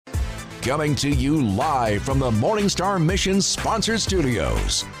Coming to you live from the Morningstar Mission sponsored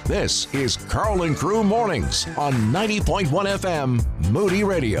studios. This is Carl and Crew Mornings on 90.1 FM Moody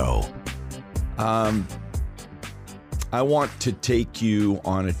Radio. I want to take you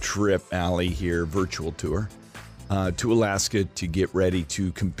on a trip, Allie, here, virtual tour, to Alaska to get ready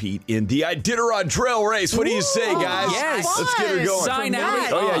to compete in the Iditarod Trail Race. What do you say, guys? Yes. Let's get her going. Sign Allie.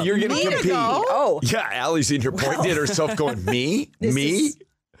 Oh, yeah, you're going to compete. Oh. Yeah, Allie's in here pointing at herself going, me?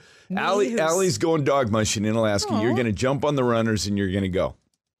 Allie's going dog mushing in Alaska. You're going to jump on the runners and you're going to go.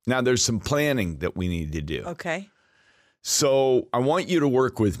 Now, there's some planning that we need to do. Okay. So I want you to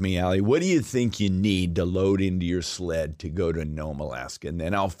work with me, Allie. What do you think you need to load into your sled to go to Nome, Alaska? And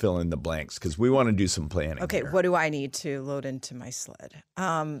then I'll fill in the blanks because we want to do some planning. Okay, here. what do I need to load into my sled?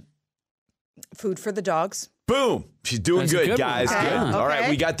 Food for the dogs. Boom. She's doing That's a good, good guys. one. Good. Yeah. All right,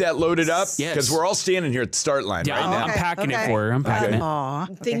 we got that loaded up? Yes. Because we're all standing here at the start line Yeah, right now. I'm packing it for her. I'm packing it. Aw.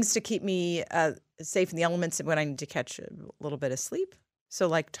 Things to keep me safe in the elements when I need to catch a little bit of sleep. So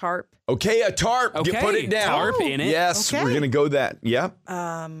like tarp. Okay, a tarp. You Okay, put it down. tarp in it. Yes, Okay. we're going to go that. Yep.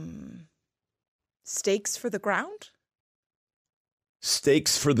 Stakes for the ground.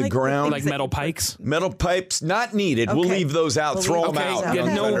 Stakes for the Like the ground. Like metal pikes. Metal pipes, not needed. We'll Okay. leave those out. We'll Throw leave them those out. out. Yeah,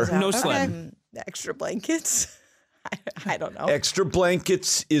 Okay. no Okay. sled. Extra blankets. I don't know. Extra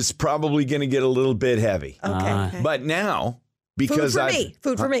blankets is probably going to get a little bit heavy. Okay. But now, because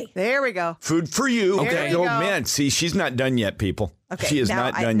Food for me. There we go. Food for you. Okay. Oh, you go. man. See, she's not done yet, people. Okay, She is now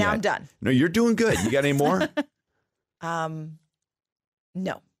not done now yet. I'm done. No, you're doing good. You got any more?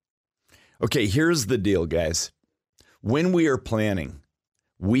 No. Okay, here's the deal, guys. When we are planning,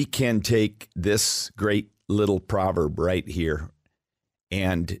 we can take this great little proverb right here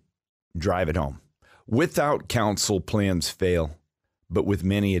and drive it home. Without counsel, plans fail, but with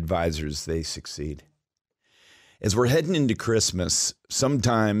many advisors, they succeed. As we're heading into Christmas,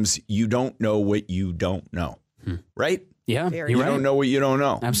 sometimes you don't know what you don't know, right? Yeah, Very you're You right. don't know what you don't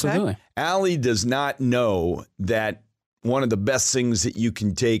know. Absolutely. Allie does not know that one of the best things that you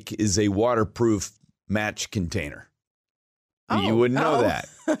can take is a waterproof match container. You wouldn't know that.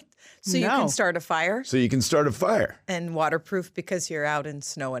 So you No. can start a fire So you can start a fire. and waterproof because you're out in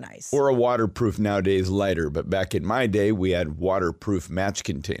snow and ice. Or a waterproof nowadays lighter. But back in my day, we had waterproof match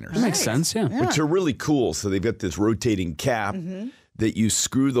containers, That makes sense, yeah. which are really cool. So they've got this rotating cap that you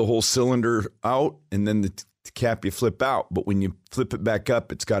screw the whole cylinder out and then the cap you flip out. But when you flip it back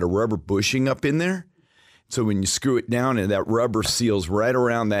up, it's got a rubber bushing up in there. So when you screw it down and that rubber seals right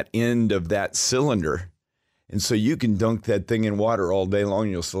around that end of that cylinder. And so you can dunk that thing in water all day long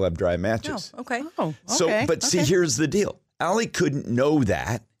and you'll still have dry matches. Oh, okay. Oh, So, okay. but see, here's the deal. Allie couldn't know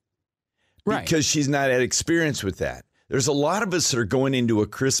that Right. because she's not had experience with that. There's a lot of us that are going into a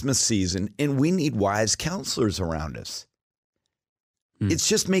Christmas season and we need wise counselors around us. It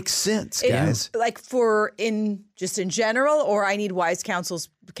just makes sense, guys. Like in general, or I need wise counselors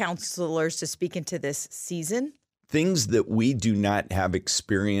to speak into this season. Things that we do not have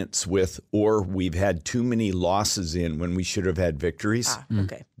experience with or we've had too many losses in when we should have had victories.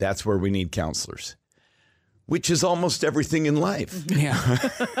 Okay. That's where we need counselors, which is almost everything in life. Yeah.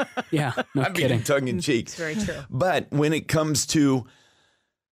 Yeah. No I'm kidding. being tongue in cheek. It's very true. But when it comes to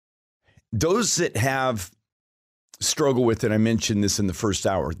those that have struggle with it, I mentioned this in the first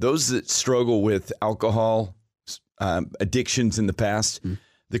hour, those that struggle with alcohol addictions in the past,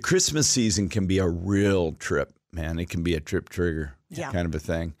 the Christmas season can be a real trip, man. It can be a trip trigger kind of a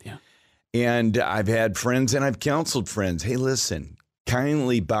thing. Yeah. And I've had friends and I've counseled friends, hey, listen,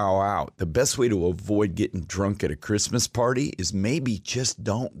 kindly bow out. The best way to avoid getting drunk at a Christmas party is maybe just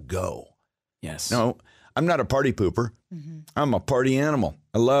don't go. Yes. No, I'm not a party pooper. I'm a party animal.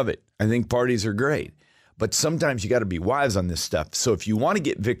 I love it. I think parties are great. But sometimes you got to be wise on this stuff. So if you want to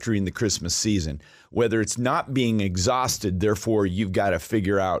get victory in the Christmas season, whether it's not being exhausted, therefore you've got to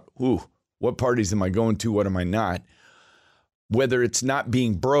figure out, what parties am I going to? What am I not? Whether it's not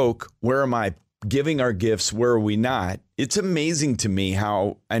being broke, where am I giving our gifts? Where are we not? It's amazing to me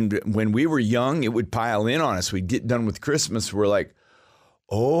how, and when we were young, it would pile in on us. We'd get done with Christmas. We're like,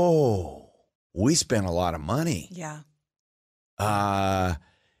 we spent a lot of money. Yeah.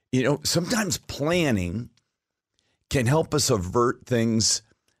 Sometimes planning can help us avert things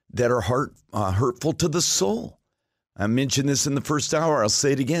that are hurtful to the soul. I mentioned this in the first hour. I'll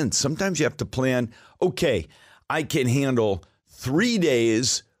say it again. Sometimes you have to plan, okay, I can handle 3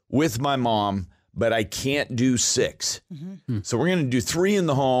 days with my mom, but I can't do 6. So we're going to do 3 in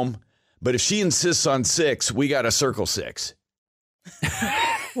the home, but if she insists on 6, we got to circle 6.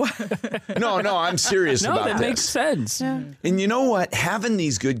 No, I'm serious No, about that this. makes sense. And you know what? Having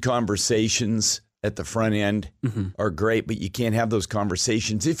these good conversations at the front end are great, but you can't have those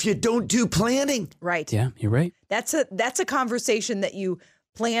conversations if you don't do planning. Right. Yeah, you're right. That's a conversation that you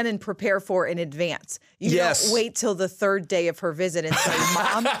plan and prepare for in advance. You Yes. don't wait till the third day of her visit and say,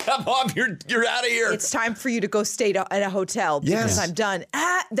 Mom, Mom, you're out of here. it's time for you to go stay at a hotel because Yes. I'm done.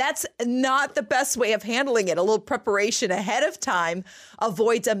 That's not the best way of handling it. A little preparation ahead of time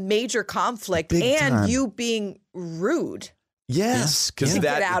avoids a major conflict Big and time. you being rude Yes, because to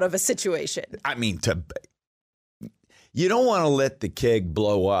that. get out of a situation. I mean, you don't want to let the keg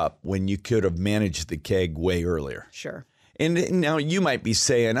blow up when you could have managed the keg way earlier. Sure. And now you might be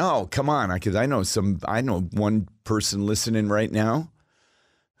saying, "Oh, come on," because I know one person listening right now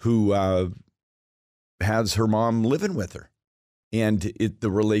who has her mom living with her, and the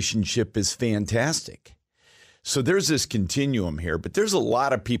relationship is fantastic. So there's this continuum here, but there's a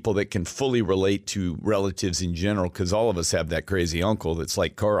lot of people that can fully relate to relatives in general because all of us have that crazy uncle that's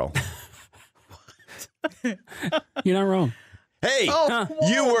like Carl. You're not wrong. Hey,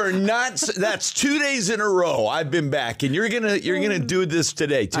 you were not. That's 2 days in a row I've been back, and you're gonna do this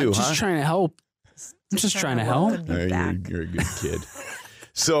today too, I'm just trying to help. I'm just trying to help. welcome you back. You're a good kid.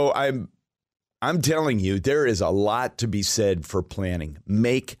 So I'm telling you, there is a lot to be said for planning.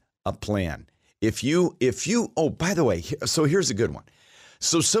 Make a plan. If you. Oh, by the way, so here's a good one.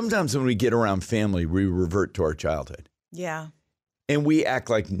 So sometimes when we get around family, we revert to our childhood, Yeah. and we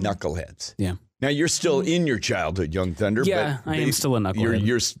act like knuckleheads. Yeah. Now you're still in your childhood, young Thunder. Yeah, but I am still a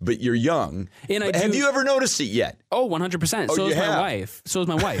knucklehead. But you're young. And I Have do- you ever noticed it yet? Oh, 100%. Oh, So you is my have? wife. So is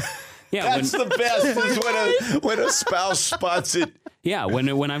my wife. Yeah. That's the best is when a spouse spots it. Yeah,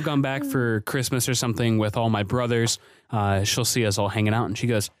 when I've gone back for Christmas or something with all my brothers, she'll see us all hanging out, and she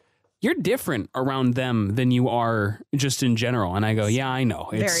goes, "You're different around them than you are just in general." And I go, "Yeah, I know.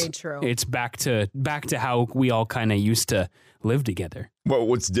 It's Very true. It's back to how we all kind of used to live together." Well,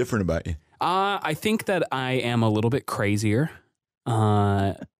 what's different about you? I think that I am a little bit crazier.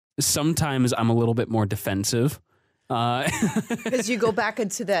 Sometimes I'm a little bit more defensive. Because you go back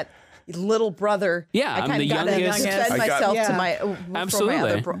into that little brother. Yeah, I I'm kind the of got to youngest. defend I got- myself to Yeah. my Absolutely.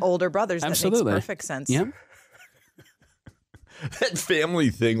 from my other older brothers. That Absolutely. makes perfect sense. Yeah. That family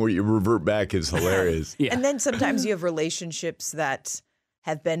thing where you revert back is hilarious. Yeah. And then sometimes you have relationships that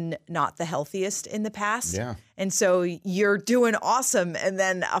have been not the healthiest in the past. Yeah. And so you're doing awesome. And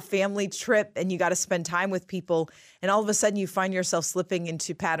then a family trip and you got to spend time with people. And all of a sudden you find yourself slipping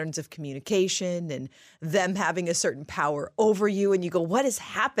into patterns of communication and them having a certain power over you. And you go, what is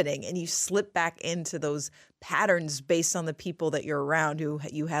happening? And you slip back into those patterns based on the people that you're around who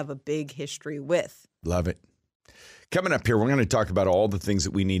you have a big history with. Love it. Coming up here, we're going to talk about all the things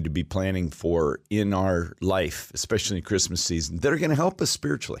that we need to be planning for in our life, especially in Christmas season, that are going to help us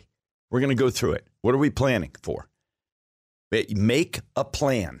spiritually. We're going to go through it. What are we planning for? Make a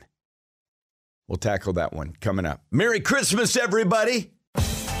plan. We'll tackle that one coming up. Merry Christmas, everybody.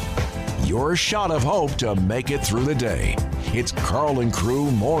 Your shot of hope to make it through the day. It's Carl and Crew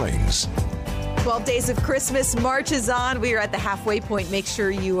Mornings. 12 days of Christmas marches on. We are at the halfway point. Make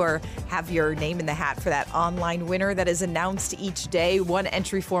sure you have your name in the hat for that online winner that is announced each day. One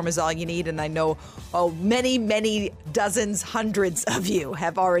entry form is all you need. And I know many dozens, hundreds of you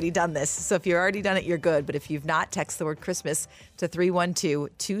have already done this. So if you've already done it, you're good. But if you've not, text the word Christmas to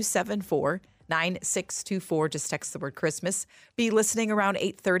 312-274-9624. Just text the word Christmas. Be listening around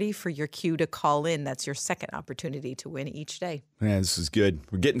 8:30 for your cue to call in. That's your second opportunity to win each day. Yeah, this is good.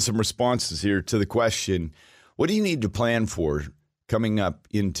 We're getting some responses here to the question, what do you need to plan for coming up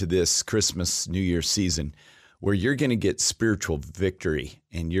into this Christmas, New Year season where you're going to get spiritual victory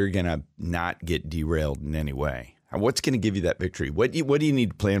and you're going to not get derailed in any way? What's going to give you that victory? What do you need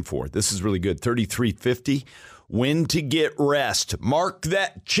to plan for? This is really good. 3350, when to get rest. Mark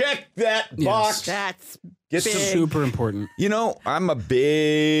that, check that box. That's Get big. some Super important. You know, I'm a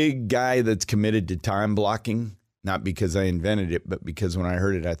big guy that's committed to time blocking, not because I invented it, but because when I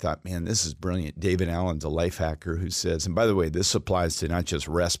heard it, I thought, man, this is brilliant. David Allen's a life hacker who says, and by the way, this applies to not just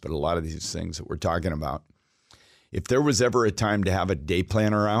rest, but a lot of these things that we're talking about. If there was ever a time to have a day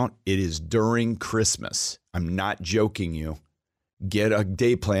planner out, it is during Christmas. I'm not joking you. Get a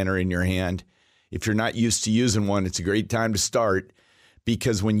day planner in your hand. If you're not used to using one, it's a great time to start.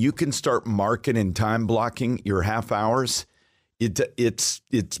 Because when you can start marking and time blocking your half hours, it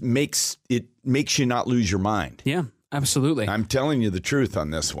makes you not lose your mind. Yeah, absolutely. I'm telling you the truth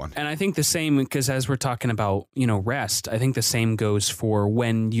on this one. And I think the same, because as we're talking about, rest, I think the same goes for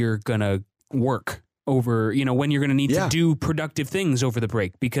when you're going to work over, when you're going to need Yeah. to do productive things over the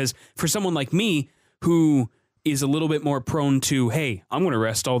break. Because for someone like me who is a little bit more prone to, hey, I'm going to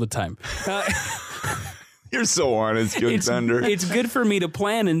rest all the time. You're so honest, Young Thunder. It's good for me to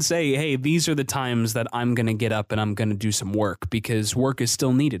plan and say, hey, these are the times that I'm going to get up and I'm going to do some work because work is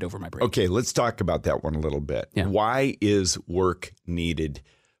still needed over my break. Okay, let's talk about that one a little bit. Yeah. Why is work needed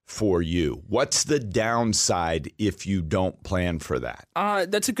for you? What's the downside if you don't plan for that?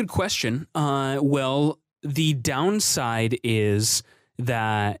 That's a good question. Well, the downside is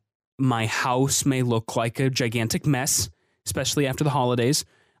that my house may look like a gigantic mess, especially after the holidays.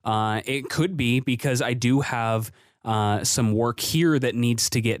 It could be because I do have some work here that needs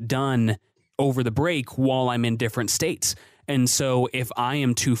to get done over the break while I'm in different states. And so if I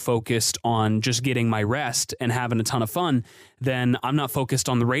am too focused on just getting my rest and having a ton of fun, then I'm not focused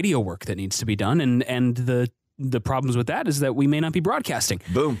on the radio work that needs to be done. And the problems with that is that we may not be broadcasting.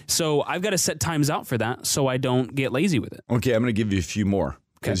 Boom. So I've got to set times out for that so I don't get lazy with it. Okay, I'm going to give you a few more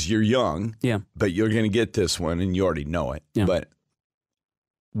because you're young, Yeah. but you're going to get this one and you already know it. Yeah. But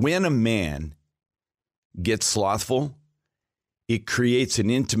when a man gets slothful, it creates an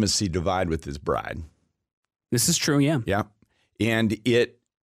intimacy divide with his bride. This is true, yeah. Yeah. And it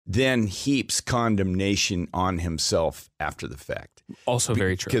then heaps condemnation on himself after the fact. Also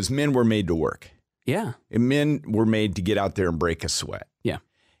very true. Because men were made to work. Yeah. And men were made to get out there and break a sweat. Yeah.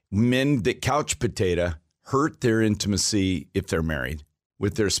 Men that couch potato hurt their intimacy if they're married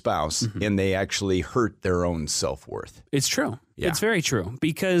with their spouse, and they actually hurt their own self-worth. It's true. Yeah. It's very true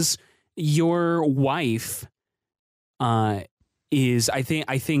because your wife is, I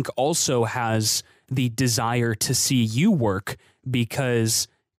think also has the desire to see you work because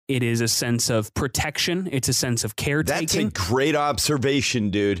it is a sense of protection. It's a sense of caretaking. That's a great observation,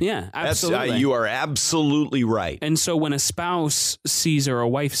 dude. Yeah, absolutely. You are absolutely right. And so when a spouse sees or a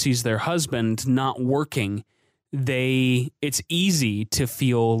wife sees their husband not working, it's easy to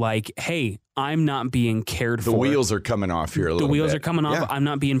feel like, hey, I'm not being cared for. The wheels are coming off here a little bit. The wheels are coming off. Yeah. I'm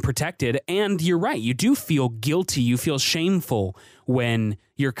not being protected. And you're right. You do feel guilty. You feel shameful when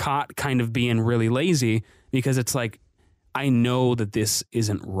you're caught kind of being really lazy because it's like, I know that this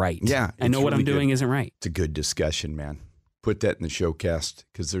isn't right. Yeah. I know what I'm doing isn't right. It's a good discussion, man. Put that in the showcast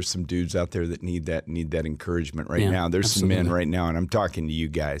because there's some dudes out there that need that encouragement right now. There's absolutely. some men right now, and I'm talking to you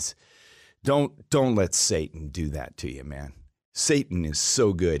guys. Don't let Satan do that to you, man. Satan is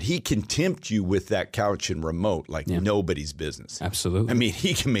so good. He can tempt you with that couch and remote like nobody's business. Absolutely. I mean,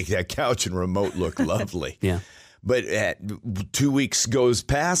 he can make that couch and remote look lovely. Yeah. But 2 weeks goes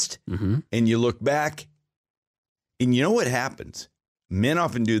past, and you look back, and you know what happens? Men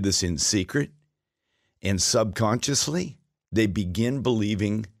often do this in secret, and subconsciously, they begin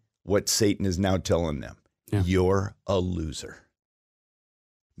believing what Satan is now telling them. Yeah. You're a loser.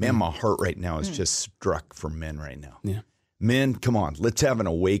 Man, my heart right now is just struck for men right now. Yeah. Men, come on, let's have an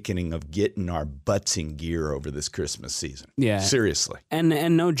awakening of getting our butts in gear over this Christmas season. Yeah. Seriously. And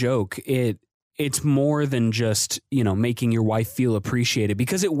no joke, it's more than just, making your wife feel appreciated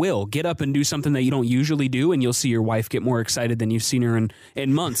because it will. Get up and do something that you don't usually do and you'll see your wife get more excited than you've seen her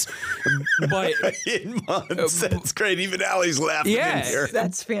in months. But in months, that's great. Even Allie's laughing in here.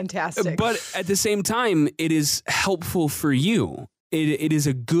 That's fantastic. But at the same time, it is helpful for you. It is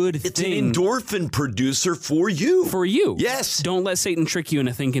a good It's thing. an endorphin producer for you. For you. Yes. Don't let Satan trick you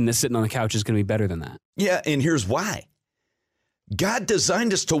into thinking that sitting on the couch is going to be better than that. Yeah, and here's why. God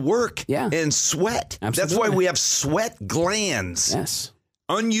designed us to work and sweat. Absolutely. That's why we have sweat glands. Yes.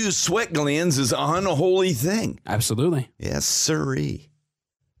 Unused sweat glands is an unholy thing. Absolutely. Yes, sirree.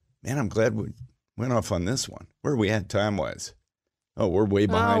 Man, I'm glad we went off on this one. Where are we at time-wise? Oh, we're way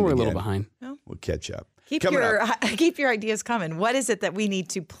behind. We're a again. little behind. We'll catch up. Keep your ideas coming. What is it that we need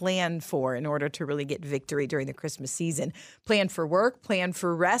to plan for in order to really get victory during the Christmas season? Plan for work, plan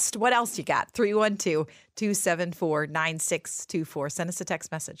for rest. What else you got? 312-274-9624. Send us a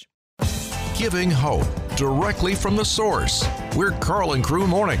text message. Giving hope directly from the source. We're Carl and Crew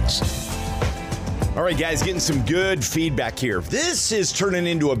Mornings. All right, guys, getting some good feedback here. This is turning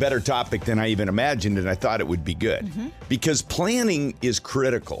into a better topic than I even imagined, and I thought it would be good because planning is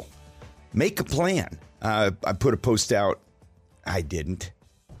critical. Make a plan. I put a post out. I didn't.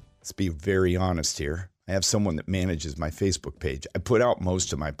 Let's be very honest here. I have someone that manages my Facebook page. I put out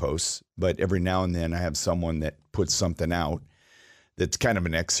most of my posts, but every now and then I have someone that puts something out that's kind of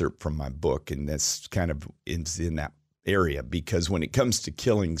an excerpt from my book, and that's kind of in that area because when it comes to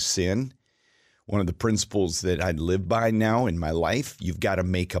killing sin, one of the principles that I live by now in my life, you've got to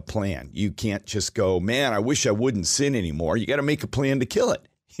make a plan. You can't just go, man, I wish I wouldn't sin anymore. You got to make a plan to kill it.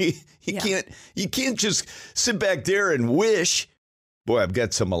 You can't just sit back there and wish. Boy, I've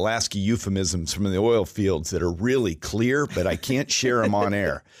got some Alaska euphemisms from the oil fields that are really clear, but I can't share them on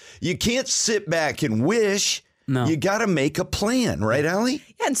air. You can't sit back and wish No. You got to make a plan, right, Allie?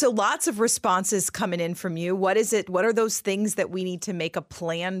 Yeah, and so lots of responses coming in from you. What is it? What are those things that we need to make a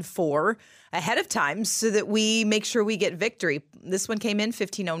plan for ahead of time so that we make sure we get victory? This one came in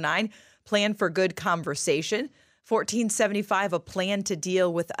 1509, plan for good conversation. 1475, a plan to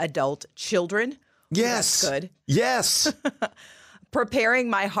deal with adult children. Yes. That's good. Yes. Preparing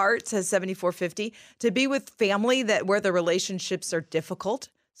my heart, says 7450, to be with family where the relationships are difficult,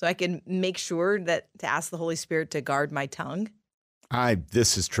 so I can make sure to ask the Holy Spirit to guard my tongue.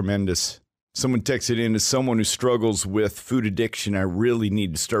 This is tremendous. Someone texted in, as someone who struggles with food addiction, I really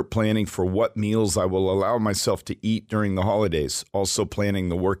need to start planning for what meals I will allow myself to eat during the holidays. Also planning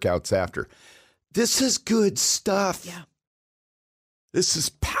the workouts after. This is good stuff. Yeah. This is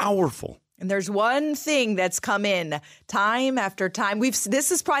powerful. And there's one thing that's come in time after time.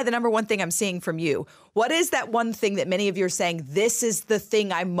 This is probably the number one thing I'm seeing from you. What is that one thing that many of you are saying, this is the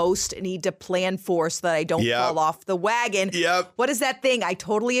thing I most need to plan for so that I don't fall off the wagon? Yep. What is that thing? I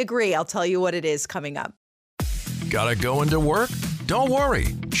totally agree. I'll tell you what it is coming up. Gotta go into work? Don't worry.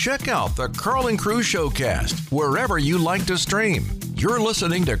 Check out the Carl and Crew Showcast wherever you like to stream. You're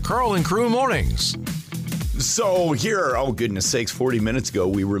listening to Carl and Crew Mornings. So here, oh goodness sakes, 40 minutes ago,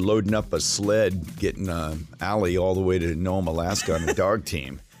 we were loading up a sled, getting Allie all the way to Nome, Alaska on a dog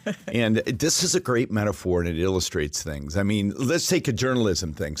team. And this is a great metaphor, and it illustrates things. I mean, let's take a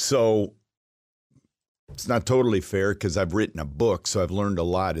journalism thing. So it's not totally fair because I've written a book, so I've learned a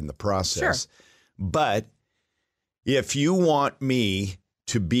lot in the process. Sure. But if you want me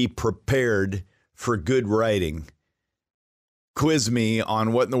to be prepared for good writing, quiz me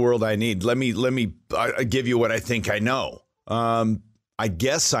on what in the world I need. Let me give you what I think I know. I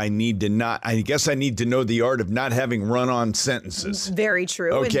guess I need to know the art of not having run-on sentences. Very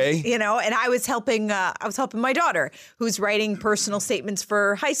true. Okay. And, and I was helping my daughter who's writing personal statements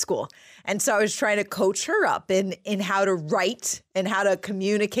for high school. And so I was trying to coach her up in how to write and how to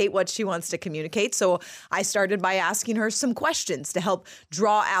communicate what she wants to communicate. So I started by asking her some questions to help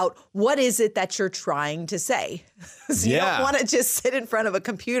draw out what is it that you're trying to say. So you don't want to just sit in front of a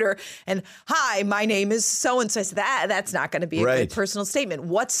computer and, hi, my name is so-and-so. I said, that's not going to be a good personal statement.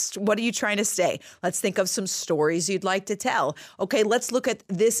 What are you trying to say? Let's think of some stories you'd like to tell. Okay, let's look at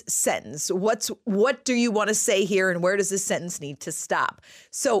this sentence. What do you want to say here, and where does this sentence need to stop?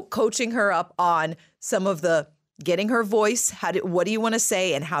 So coaching her up on some of the getting her voice, what do you want to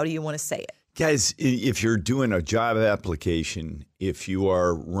say, and how do you want to say it? Guys, if you're doing a job application, if you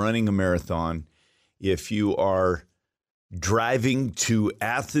are running a marathon, if you are driving to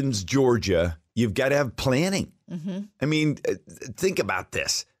Athens, Georgia, you've got to have planning. Mm-hmm. I mean, think about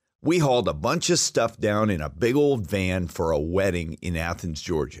this. We hauled a bunch of stuff down in a big old van for a wedding in Athens,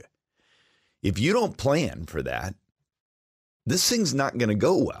 Georgia. If you don't plan for that, this thing's not going to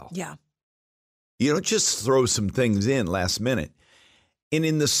go well. Yeah. You don't just throw some things in last minute. And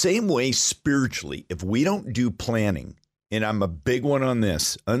in the same way, spiritually, if we don't do planning, and I'm a big one on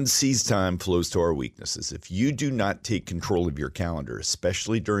this, unseized time flows to our weaknesses. If you do not take control of your calendar,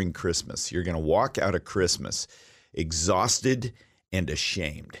 especially during Christmas, you're going to walk out of Christmas exhausted and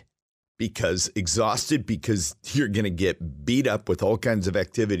ashamed. Exhausted because you're going to get beat up with all kinds of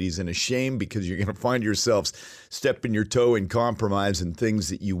activities, and ashamed because you're going to find yourselves stepping your toe in compromise and things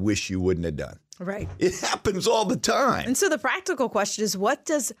that you wish you wouldn't have done. Right. It happens all the time. And so the practical question is, what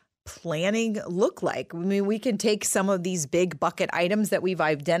does planning look like? I mean, we can take some of these big bucket items that we've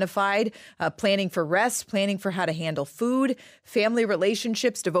identified, planning for rest, planning for how to handle food, family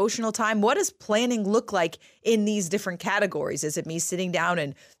relationships, devotional time. What does planning look like in these different categories? Is it me sitting down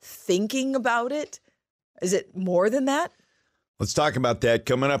and thinking about it? Is it more than that? Let's talk about that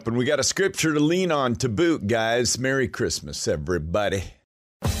coming up. And we got a scripture to lean on to boot, guys. Merry Christmas, everybody.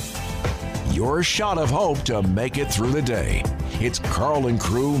 Your shot of hope to make it through the day. It's Carl and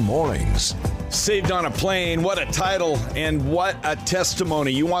Crew Mornings. Saved on a Plane. What a title and what a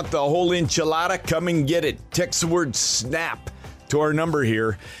testimony. You want the whole enchilada? Come and get it. Text the word SNAP to our number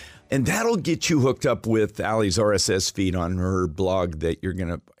here. And that'll get you hooked up with Allie's RSS feed on her blog that you're going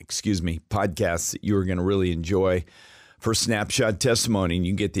to, podcasts that you're going to really enjoy for Snapshot Testimony. And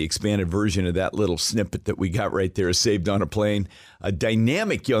you get the expanded version of that little snippet that we got right there, Saved on a Plane. A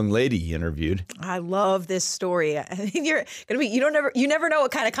dynamic young lady interviewed. I love this story. I think you're going to be, you never know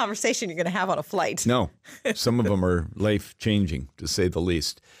what kind of conversation you're going to have on a flight. No, some of them are life-changing, to say the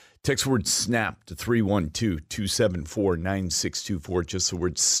least. Text word SNAP to 312-274-9624. Just the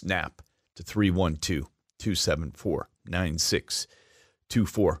word SNAP to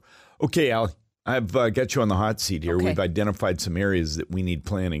 312-274-9624. Okay, Al, I've got you on the hot seat here. Okay. We've identified some areas that we need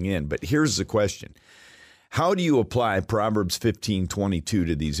planning in. But here's the question. How do you apply Proverbs 15:22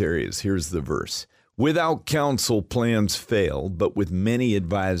 to these areas? Here's the verse. Without counsel, plans fail, but with many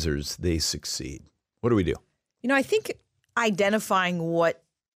advisors, they succeed. What do we do? I think identifying what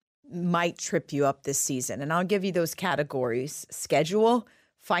might trip you up this season, and I'll give you those categories: schedule,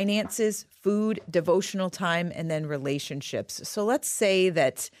 finances, food, devotional time, and then relationships. So let's say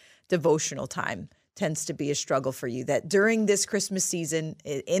that devotional time tends to be a struggle for you, that during this Christmas season,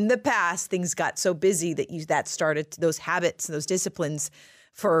 in the past, things got so busy that those habits, those disciplines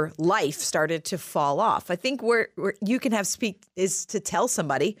for life started to fall off. I think where you can is to tell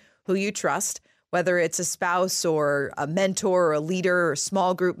somebody who you trust, whether it's a spouse or a mentor or a leader or a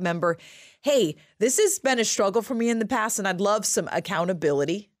small group member. Hey, this has been a struggle for me in the past, and I'd love some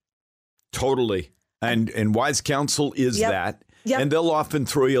accountability. Totally. And wise counsel is that. Yep. And they'll often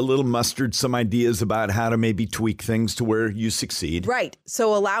throw you a little mustard, some ideas about how to maybe tweak things to where you succeed. Right.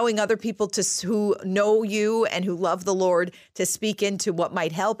 So allowing other people who know you and who love the Lord to speak into what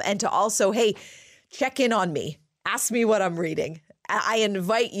might help, and to also, hey, check in on me. Ask me what I'm reading. I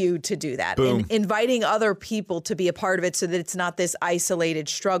invite you to do that. Boom. Inviting other people to be a part of it so that it's not this isolated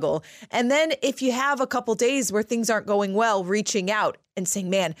struggle. And then if you have a couple days where things aren't going well, reaching out and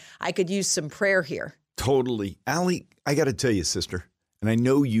saying, man, I could use some prayer here. Totally. Allie, I got to tell you, sister, and I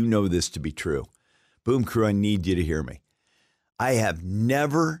know you know this to be true. Boom Crew, I need you to hear me. I have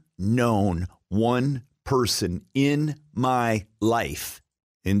never known one person in my life,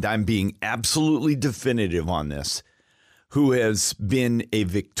 and I'm being absolutely definitive on this, who has been a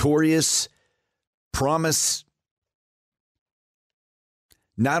victorious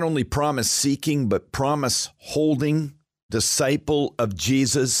not only promise seeking, but promise holding disciple of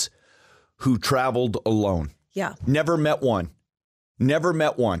Jesus who traveled alone. Yeah. Never met one.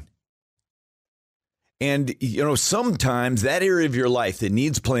 And, sometimes that area of your life that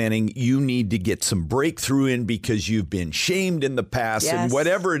needs planning, you need to get some breakthrough in because you've been shamed in the past. Yes. And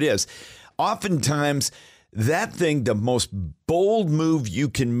whatever it is. Oftentimes, that thing, the most bold move you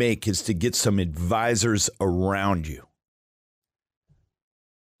can make is to get some advisors around you.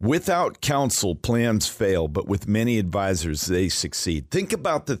 Without counsel, plans fail, but with many advisors, they succeed. Think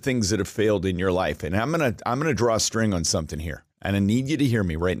about the things that have failed in your life. And I'm gonna draw a string on something here. And I need you to hear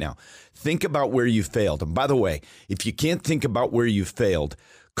me right now. Think about where you failed. And by the way, if you can't think about where you failed,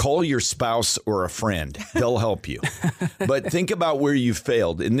 call your spouse or a friend. They'll help you. But think about where you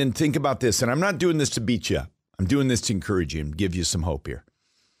failed. And then think about this. And I'm not doing this to beat you up. I'm doing this to encourage you and give you some hope here.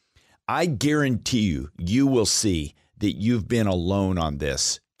 I guarantee you will see that you've been alone on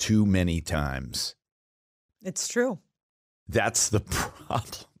this too many times. It's true. That's the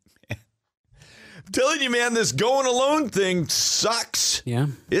problem, man. I'm telling you, man, this going alone thing sucks. Yeah.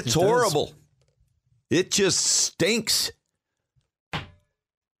 It's horrible. It just stinks.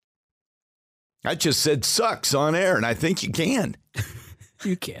 I just said sucks on air, and I think you can.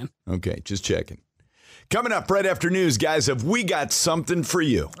 You can. Okay, just checking. Coming up right after news, guys, have we got something for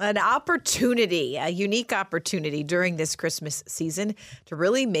you? An opportunity, a unique opportunity during this Christmas season to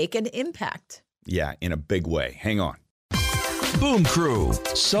really make an impact. Yeah, in a big way. Hang on. Boom Crew,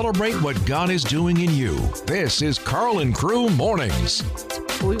 celebrate what God is doing in you. This is Carl and Crew Mornings.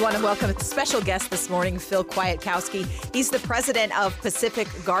 We want to welcome a special guest this morning, Phil Kwiatkowski. He's the president of Pacific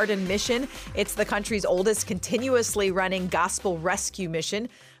Garden Mission. It's the country's oldest continuously running gospel rescue mission,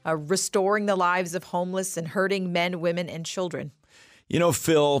 restoring the lives of homeless and hurting men, women, and children.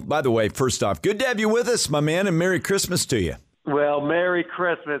 Phil, by the way, first off, good to have you with us, my man, and Merry Christmas to you. Well, Merry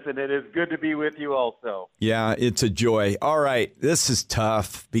Christmas, and it is good to be with you also. Yeah, it's a joy. All right, this is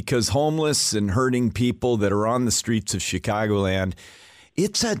tough because homeless and hurting people that are on the streets of Chicagoland,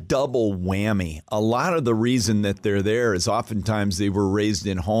 it's a double whammy. A lot of the reason that they're there is oftentimes they were raised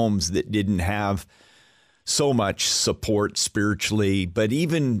in homes that didn't have so much support spiritually, but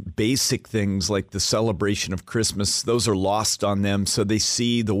even basic things like the celebration of Christmas, those are lost on them. So they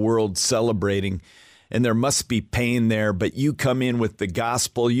see the world celebrating, and there must be pain there. But you come in with the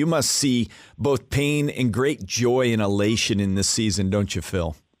gospel, you must see both pain and great joy and elation in this season, don't you,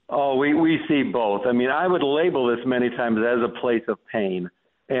 Phil? Oh, we see both. I mean, I would label this many times as a place of pain.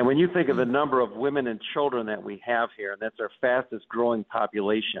 And when you think of the number of women and children that we have here, and that's our fastest growing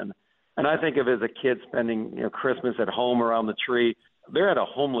population, and I think of as a kid spending Christmas at home around the tree, they're at a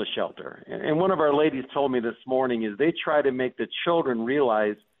homeless shelter. And one of our ladies told me this morning is they try to make the children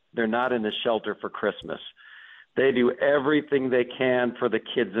realize they're not in a shelter for Christmas. They do everything they can for the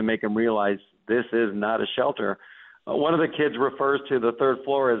kids to make them realize this is not a shelter. One of the kids refers to the third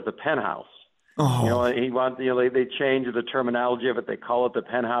floor as the penthouse. Oh. They change the terminology of it. They call it the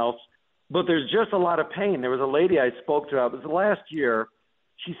penthouse. But there's just a lot of pain. There was a lady I spoke to. It was last year.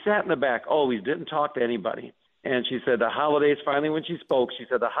 She sat in the back, always didn't talk to anybody. And she said the holidays, finally when she spoke, she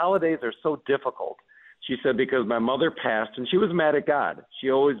said the holidays are so difficult. She said because my mother passed, and she was mad at God. She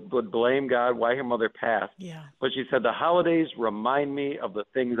always would blame God why her mother passed. Yeah. But she said the holidays remind me of the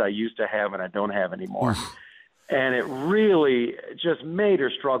things I used to have and I don't have anymore. And it really just made her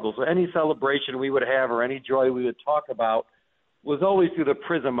struggle. So any celebration we would have or any joy we would talk about was always through the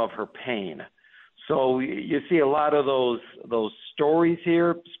prism of her pain. So you see a lot of those stories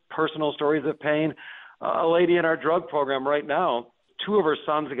here, personal stories of pain. A lady in our drug program right now, 2 of her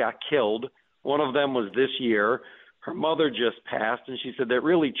sons got killed. One of them was this year. Her mother just passed, and she said that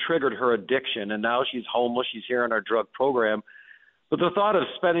really triggered her addiction, and now she's homeless. She's here in our drug program. But the thought of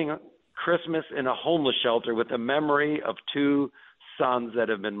spending Christmas in a homeless shelter with the memory of 2 sons that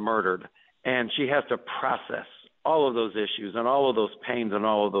have been murdered, and she has to process all of those issues and all of those pains and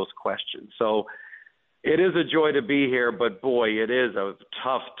all of those questions. So it is a joy to be here, but boy, it is a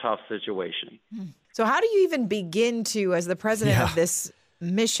tough, tough situation. So how do you even begin to, as the president of this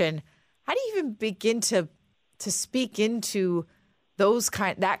mission, how do you even begin to speak into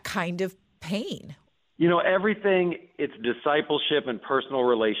that kind of pain? You know, everything, it's discipleship and personal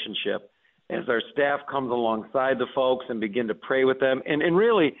relationship. As our staff comes alongside the folks and begin to pray with them. And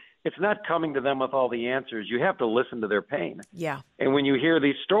really, it's not coming to them with all the answers. You have to listen to their pain. Yeah. And when you hear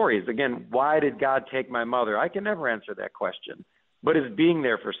these stories, again, why did God take my mother? I can never answer that question. But it's being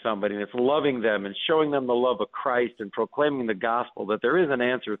there for somebody, and it's loving them and showing them the love of Christ and proclaiming the gospel that there is an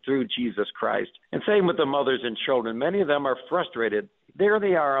answer through Jesus Christ. And same with the mothers and children. Many of them are frustrated. There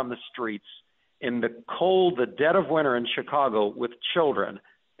they are on the streets in the cold, the dead of winter in Chicago with children,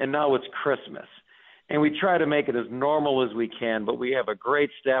 and now it's Christmas. And we try to make it as normal as we can, but we have a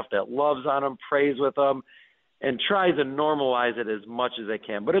great staff that loves on them, prays with them, and tries to normalize it as much as they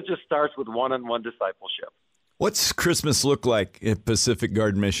can. But it just starts with one-on-one discipleship. What's Christmas look like at Pacific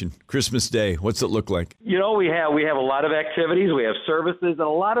Garden Mission? Christmas Day, what's it look like? You know, we have a lot of activities, we have services, and a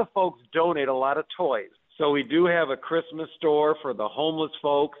lot of folks donate a lot of toys. So we do have a Christmas store for the homeless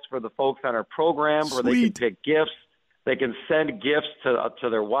folks, for the folks on our program, where they can pick gifts. They can send gifts to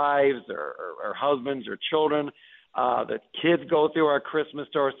their wives or husbands or children. The kids go through our Christmas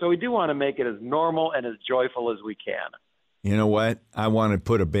store. So we do want to make it as normal and as joyful as we can. You know what? I want to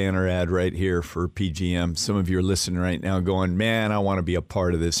put a banner ad right here for PGM. Some of you are listening right now going, man, I want to be a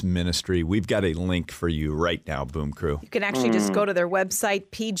part of this ministry. We've got a link for you right now, Boom Crew. You can actually just go to their website,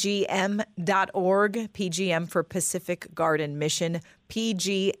 pgm.org, PGM for Pacific Garden Mission,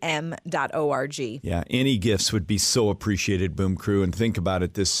 pgm.org. Yeah, any gifts would be so appreciated, Boom Crew. And think about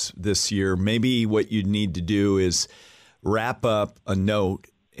it this year. Maybe what you'd need to do is wrap up a note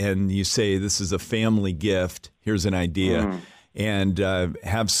and you say, this is a family gift. Here's an idea. And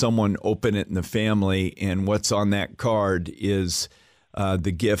have someone open it in the family. And what's on that card is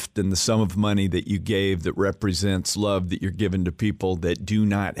the gift and the sum of money that you gave that represents love that you're giving to people that do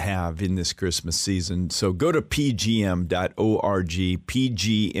not have in this Christmas season. So go to pgm.org,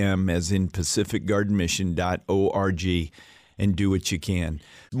 PGM as in Pacific Garden Mission.org, and do what you can.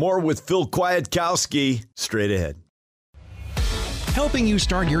 More with Phil Kwiatkowski straight ahead. Helping you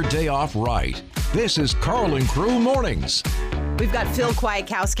start your day off right. This is Carl and Crew Mornings. We've got Phil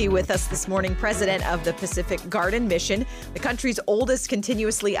Kwiatkowski with us this morning, president of the Pacific Garden Mission, the country's oldest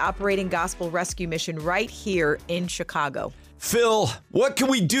continuously operating gospel rescue mission right here in Chicago. Phil, what can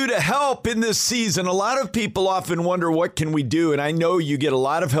we do to help in this season? A lot of people often wonder, what can we do? And I know you get a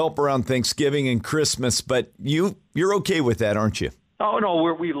lot of help around Thanksgiving and Christmas, but you're okay with that, aren't you? Oh,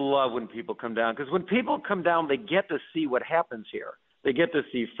 no, we love when people come down, because when people come down, they get to see what happens here. They get to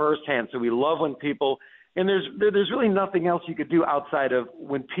see firsthand. So we love when people, and there's really nothing else you could do outside of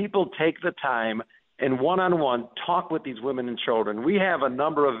when people take the time and one-on-one talk with these women and children. We have a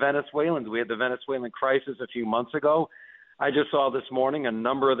number of Venezuelans. We had the Venezuelan crisis a few months ago. I just saw this morning a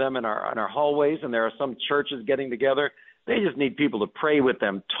number of them in our hallways, and there are some churches getting together. They just need people to pray with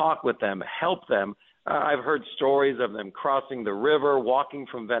them, talk with them, help them. I've heard stories of them crossing the river, walking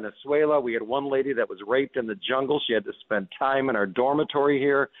from Venezuela. We had one lady that was raped in the jungle. She had to spend time in our dormitory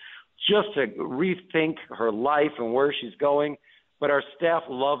here just to rethink her life and where she's going. But our staff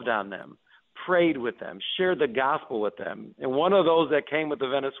loved on them, prayed with them, shared the gospel with them. And one of those that came with the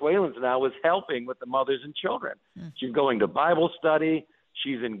Venezuelans now was helping with the mothers and children. She's going to Bible study.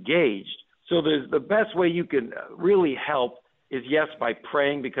 She's engaged. So the best way you can really help is, yes, by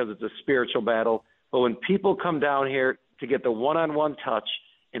praying, because it's a spiritual battle. But when people come down here to get the one-on-one touch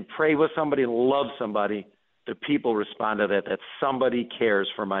and pray with somebody and love somebody, the people respond to that somebody cares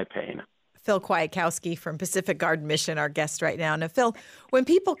for my pain. Phil Kwiatkowski from Pacific Garden Mission, our guest right now. Now, Phil, when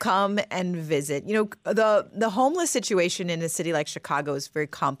people come and visit, the homeless situation in a city like Chicago is very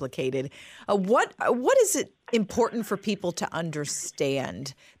complicated. What is it important for people to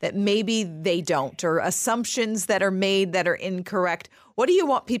understand that maybe they don't, or assumptions that are made that are incorrect? What do you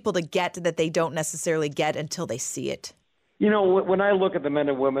want people to get that they don't necessarily get until they see it? When I look at the men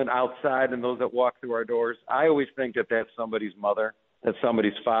and women outside and those that walk through our doors, I always think that that's somebody's mother, that's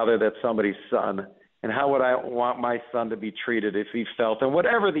somebody's father, that's somebody's son. And how would I want my son to be treated if he felt, and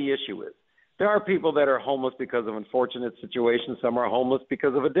whatever the issue is. There are people that are homeless because of unfortunate situations. Some are homeless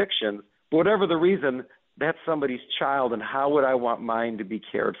because of addictions. But whatever the reason, that's somebody's child, and how would I want mine to be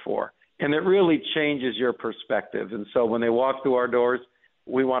cared for? And it really changes your perspective. And so when they walk through our doors,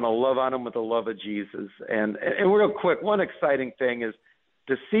 we want to love on them with the love of Jesus. And real quick, one exciting thing is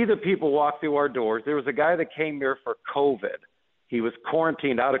to see the people walk through our doors. There was a guy that came here for COVID. He was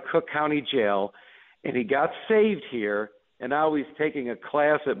quarantined out of Cook County Jail, and he got saved here, and now he's taking a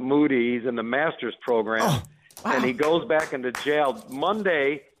class at Moody's in the master's program. Oh, wow. And he goes back into jail.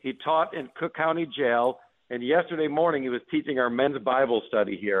 Monday, he taught in Cook County Jail, and yesterday morning he was teaching our men's Bible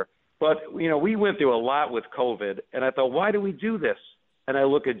study here. But, we went through a lot with COVID, and I thought, why do we do this? And I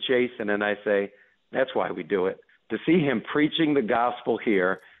look at Jason and I say, that's why we do it. To see him preaching the gospel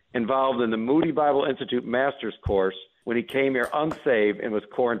here, involved in the Moody Bible Institute master's course when he came here unsaved and was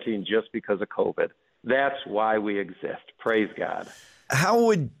quarantined just because of COVID. That's why we exist. Praise God. How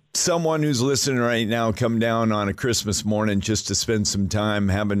would someone who's listening right now come down on a Christmas morning just to spend some time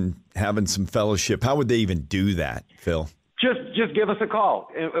having some fellowship? How would they even do that, Phil? Just give us a call.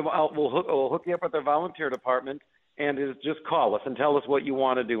 We'll hook you up with our volunteer department. And just call us and tell us what you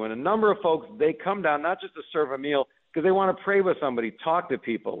want to do. And a number of folks, they come down not just to serve a meal, because they want to pray with somebody, talk to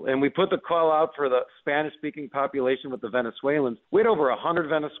people. And we put the call out for the Spanish-speaking population with the Venezuelans. We had over 100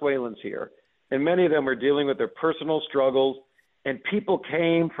 Venezuelans here, and many of them were dealing with their personal struggles. And people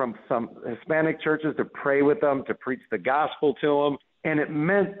came from some Hispanic churches to pray with them, to preach the gospel to them. And it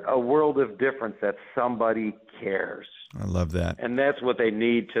meant a world of difference that somebody cares. I love that. And that's what they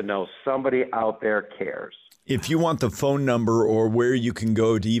need to know. Somebody out there cares. If you want the phone number or where you can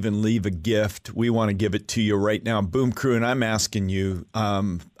go to even leave a gift, we want to give it to you right now. Boom Crew, and I'm asking you,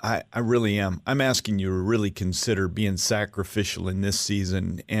 I really am. I'm asking you to really consider being sacrificial in this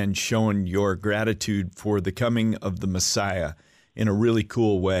season and showing your gratitude for the coming of the Messiah in a really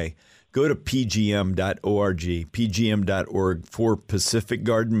cool way. Go to pgm.org, pgm.org for Pacific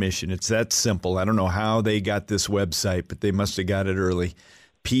Garden Mission. It's that simple. I don't know how they got this website, but they must have got it early.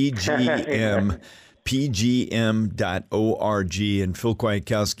 pgm.org, and Phil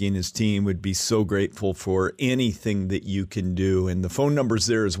Kwiatkowski and his team would be so grateful for anything that you can do. And the phone number's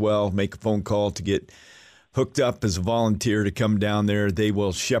there as well. Make a phone call to get hooked up as a volunteer to come down there. They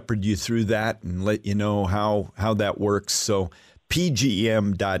will shepherd you through that and let you know how that works. So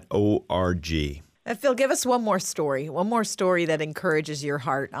pgm.org. Phil, give us one more story that encourages your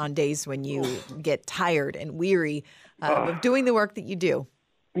heart on days when you get tired and weary of doing the work that you do.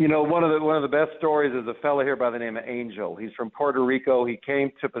 One of the best stories is a fellow here by the name of Angel. He's from Puerto Rico. He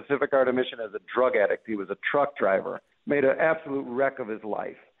came to Pacific Garden Mission as a drug addict. He was a truck driver, made an absolute wreck of his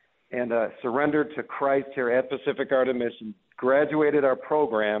life, and surrendered to Christ here at Pacific Garden Mission, graduated our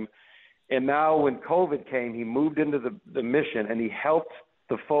program, and now when COVID came, he moved into the mission, and he helped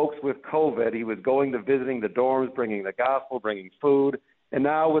the folks with COVID. He was going to visiting the dorms, bringing the gospel, bringing food, and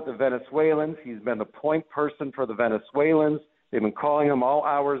now with the Venezuelans, he's been the point person for the Venezuelans. They've been calling him all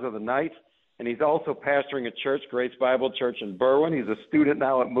hours of the night, and he's also pastoring a church, Grace Bible Church in Berwyn. He's a student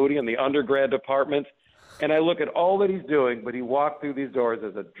now at Moody in the undergrad department, and I look at all that he's doing, but he walked through these doors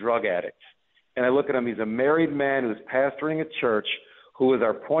as a drug addict, and I look at him, he's a married man who's pastoring a church, who was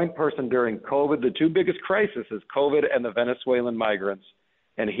our point person during COVID. The two biggest crises is COVID and the Venezuelan migrants,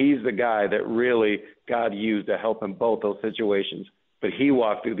 and he's the guy that really God used to help in both those situations, but he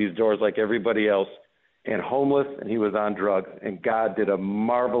walked through these doors like everybody else, and homeless, and he was on drugs, and God did a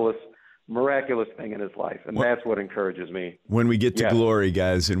marvelous, miraculous thing in his life, and that's what encourages me. When we get to glory,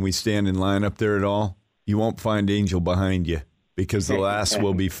 guys, and we stand in line up there at all, you won't find Angel behind you because the last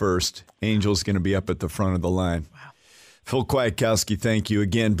will be first. Angel's going to be up at the front of the line. Wow. Phil Kwiatkowski, thank you.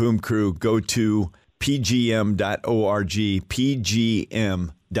 Again, Boom Crew, go to pgm.org, pgm.org.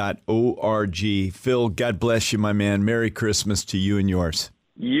 Phil, God bless you, my man. Merry Christmas to you and yours.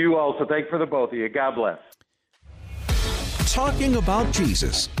 You also. Thank for the both of you. God bless. Talking about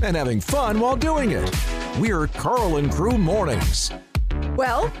Jesus and having fun while doing it. We're Carl and Crew Mornings.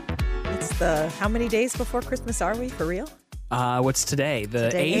 Well, it's how many days before Christmas are we, for real? What's today? The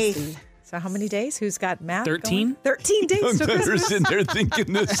 8th? So how many days? Who's got math? 13? 13 days Young till Thunder's Christmas. in there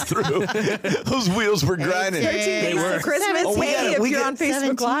thinking this through. Those wheels were grinding. 13 days were. till Christmas. Oh, Hey, if you're on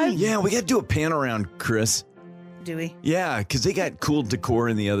Facebook 17. Live. Yeah, we got to do a pan around, Chris. Do we? Yeah, because they got cool decor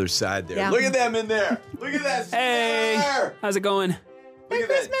on the other side there. Yeah. Look at them in there. Look at that. Hey, star. how's it going? Look at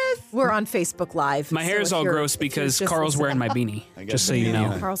that. We're on Facebook Live. My so hair's if all you're- gross if you're because just Carl's listening- wearing my beanie. got Just so the you beanie know.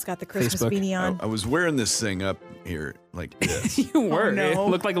 on. Carl's got the Christmas Facebook. beanie on. I was wearing this thing up here like this. You were. no. It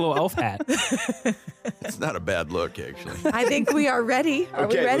looked like a little elf hat. It's not a bad look, actually. I think we are ready. Are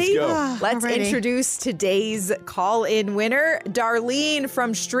we Okay, let's ready? go. Let's ready. introduce today's call-in winner, Darlene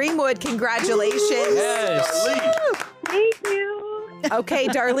from Streamwood. Congratulations. Yes. Darlene. Thank you. Okay,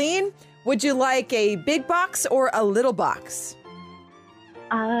 Darlene, would you like a big box or a little box?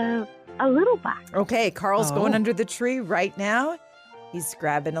 A little box. Okay, Carl's Oh. going under the tree right now. He's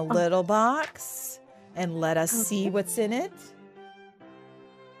grabbing a little box and let us see what's in it.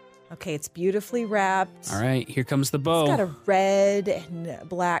 Okay, it's beautifully wrapped. All right, here comes the It's got bow. a red and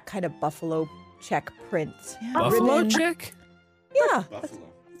black kind of buffalo check print. Buffalo ribbon. chick? Yeah,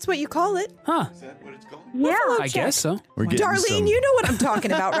 that's what you call it. Huh. Is that what it's called? Yeah. I guess so. We're getting Darlene, some- you know what I'm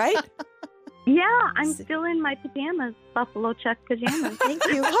talking about, right? Yeah, I'm still in my pajamas, buffalo check pajamas. Thank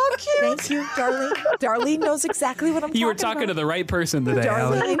you. How cute. Thank you, Darlene. Darlene knows exactly what I'm You were talking talking to about. the right person today,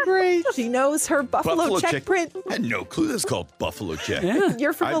 Alex. Darlene, great. She knows her buffalo, check print. I had no clue that's called buffalo check. Yeah.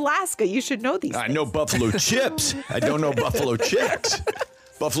 You're from Alaska. You should know these I things. know buffalo chips. I don't know buffalo chicks.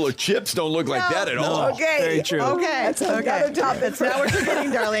 Buffalo chips don't look like that at all. Okay. Very true. Okay. That's another topic. That's not what you're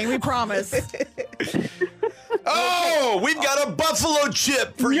getting, darling. We promise. Oh, we've got a buffalo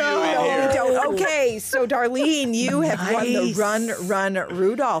chip for you in No, here. we don't. Okay, so Darlene, you have won the Nice. Run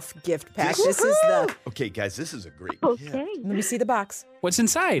Rudolph gift pack. This is the. Okay, guys, this is a great Okay. gift. Let me see the box. What's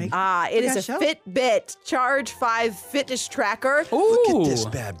inside? It is a Show. Fitbit Charge 5 fitness tracker. Look Ooh. at this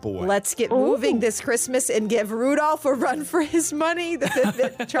bad boy. Let's get moving this Christmas and give Rudolph a run for his money. The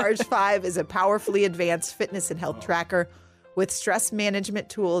Fitbit Charge 5 is a powerfully advanced fitness and health tracker with stress management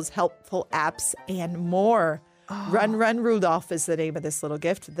tools, helpful apps, and more. Run Rudolph is the name of this little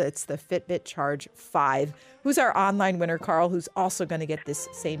gift. It's the Fitbit Charge 5. Who's our online winner, Carl, who's also going to get this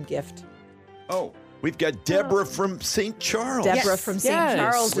same gift? Oh, we've got Deborah from St. Charles. Deborah Yes. from St. Yes.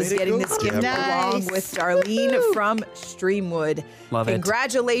 Charles Way is to getting go, this gift Deborah. along with Darlene from Streamwood. Love it.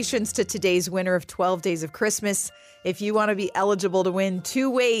 Congratulations to today's winner of 12 Days of Christmas. If you want to be eligible to win 2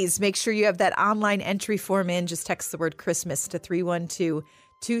 ways, make sure you have that online entry form in. Just text the word Christmas to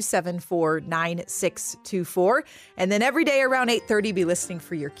 312-274-9624. And then every day around 8:30, be listening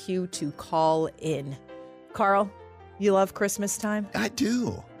for your cue to call in. Carl, you love Christmas time? I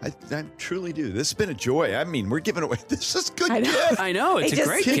do. I truly do. This has been a joy. I mean, we're giving away. This is good I know. gift. I know, it's It a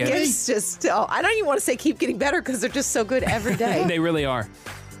great gift. It's just, I don't even want to say keep getting better because they're just so good every day. They really are.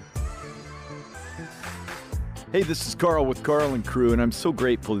 Hey, this is Carl with Carl and Crew, and I'm so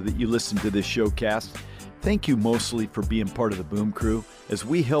grateful that you listened to this showcast. Thank you mostly for being part of the Boom Crew. As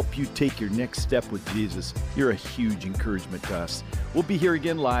we help you take your next step with Jesus, you're a huge encouragement to us. We'll be here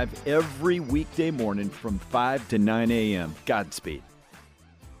again live every weekday morning from 5 to 9 a.m. Godspeed.